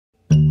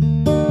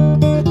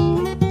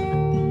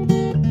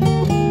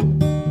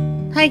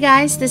Hi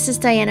guys, this is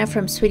Diana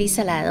from SyS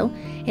Salado,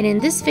 and in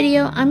this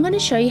video I'm going to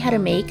show you how to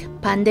make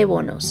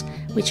pandebonos,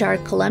 which are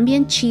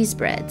Colombian cheese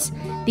breads.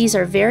 These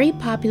are very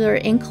popular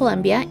in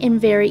Colombia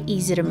and very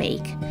easy to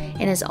make.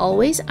 And as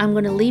always, I'm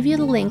going to leave you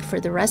the link for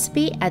the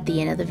recipe at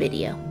the end of the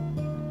video.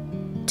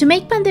 To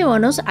make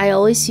pandebonos, I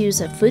always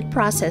use a food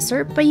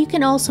processor, but you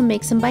can also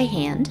mix them by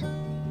hand.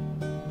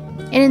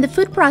 And in the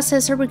food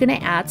processor, we're going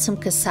to add some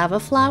cassava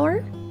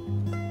flour,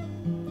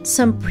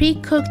 some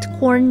pre-cooked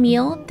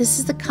cornmeal. This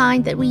is the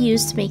kind that we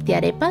use to make the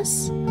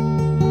arepas,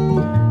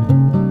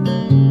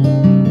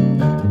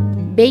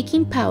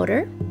 baking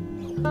powder,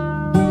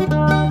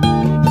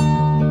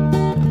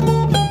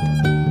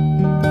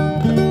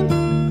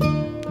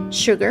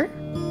 sugar,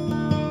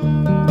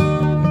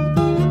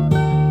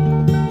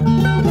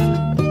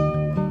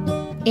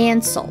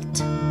 and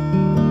salt.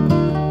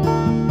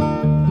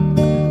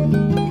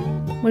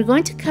 We're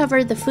going to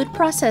cover the food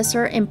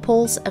processor and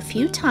pulse a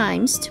few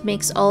times to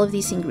mix all of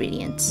these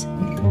ingredients.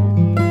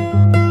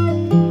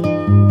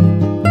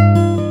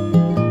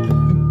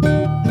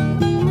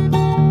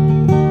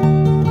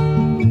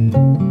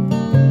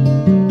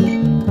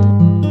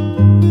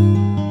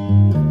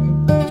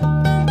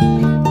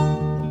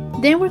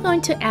 Then we're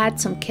going to add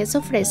some queso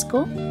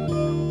fresco,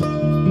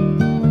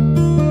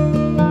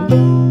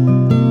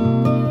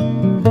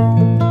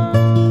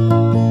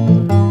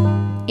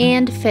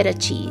 and feta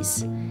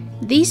cheese.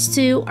 These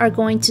two are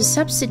going to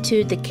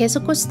substitute the queso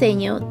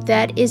costeño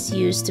that is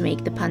used to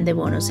make the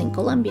pandebonos in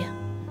Colombia.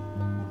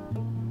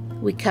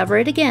 We cover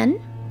it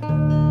again,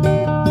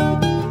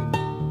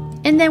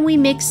 and then we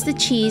mix the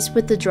cheese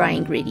with the dry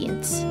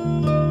ingredients.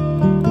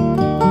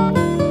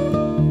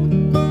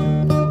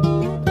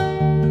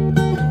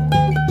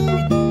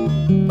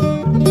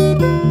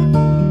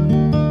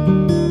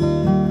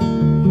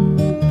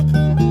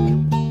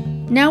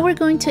 Now we're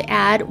going to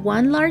add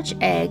 1 large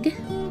egg,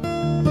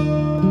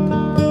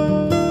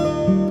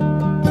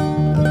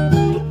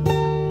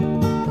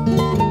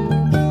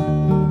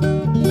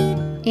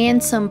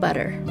 and some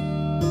butter.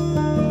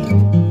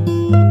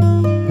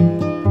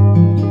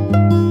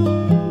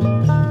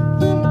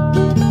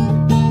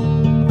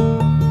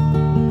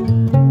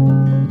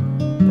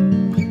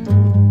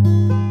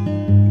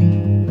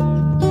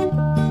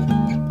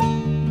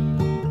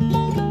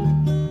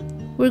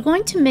 We're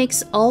going to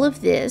mix all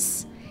of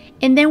this,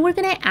 and then we're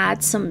going to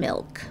add some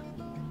milk.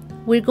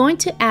 We're going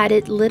to add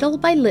it little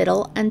by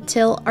little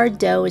until our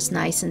dough is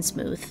nice and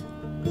smooth.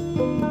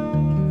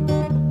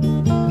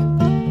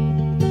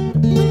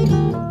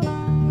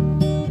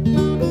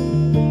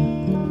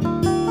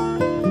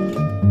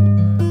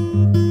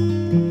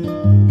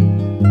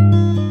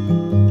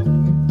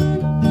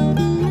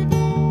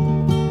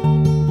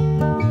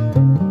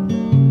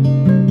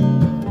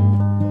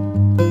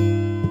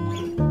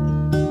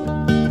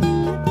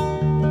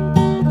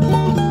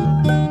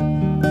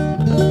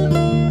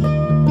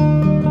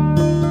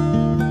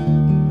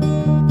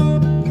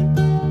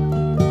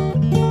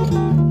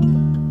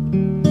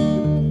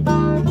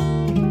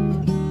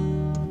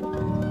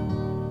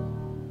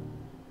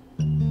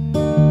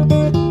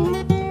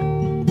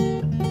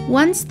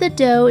 Once the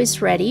dough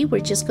is ready,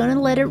 we're just going to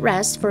let it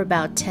rest for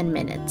about 10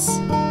 minutes.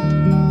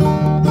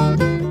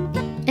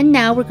 And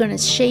now we're going to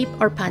shape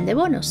our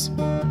pandebonos.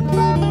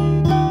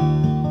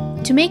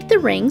 To make the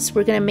rings,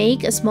 we're going to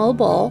make a small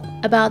ball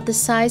about the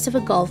size of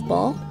a golf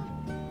ball,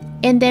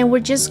 and then we're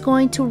just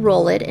going to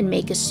roll it and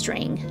make a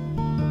string.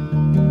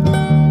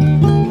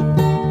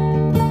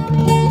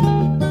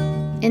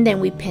 And then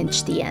we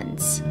pinch the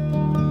ends.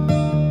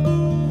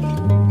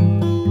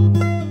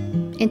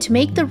 And to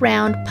make the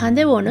round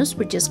pandebonos,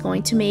 we're just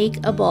going to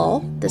make a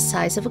ball the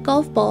size of a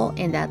golf ball,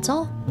 and that's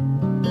all.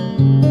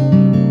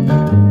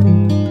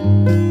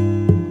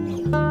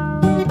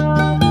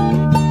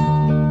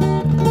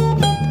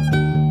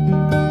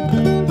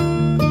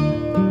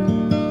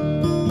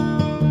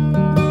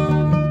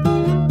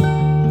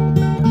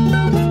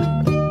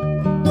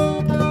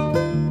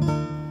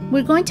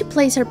 We're going to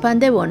place our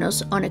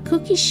pandebonos on a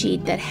cookie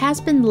sheet that has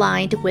been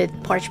lined with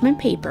parchment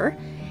paper,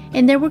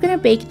 and then we're going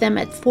to bake them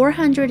at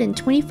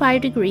 425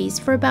 degrees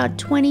for about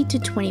 20 to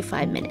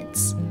 25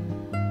 minutes.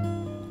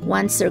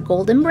 Once they're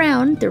golden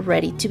brown, they're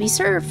ready to be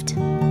served.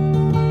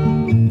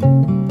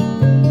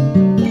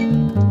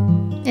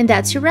 And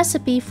that's your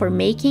recipe for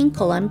making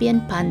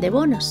Colombian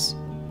pandebonos.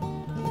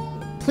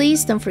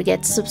 Please don't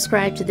forget to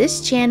subscribe to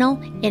this channel,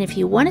 and if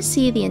you want to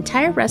see the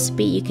entire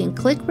recipe, you can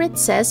click where it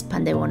says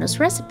pandebonos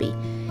recipe.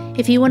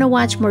 If you want to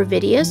watch more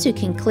videos, you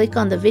can click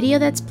on the video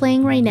that's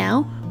playing right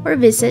now, or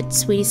visit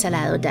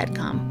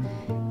sysalado.com.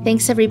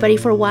 Thanks everybody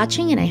for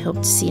watching, and I hope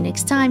to see you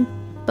next time.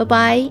 Bye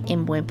bye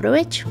and buen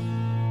provecho.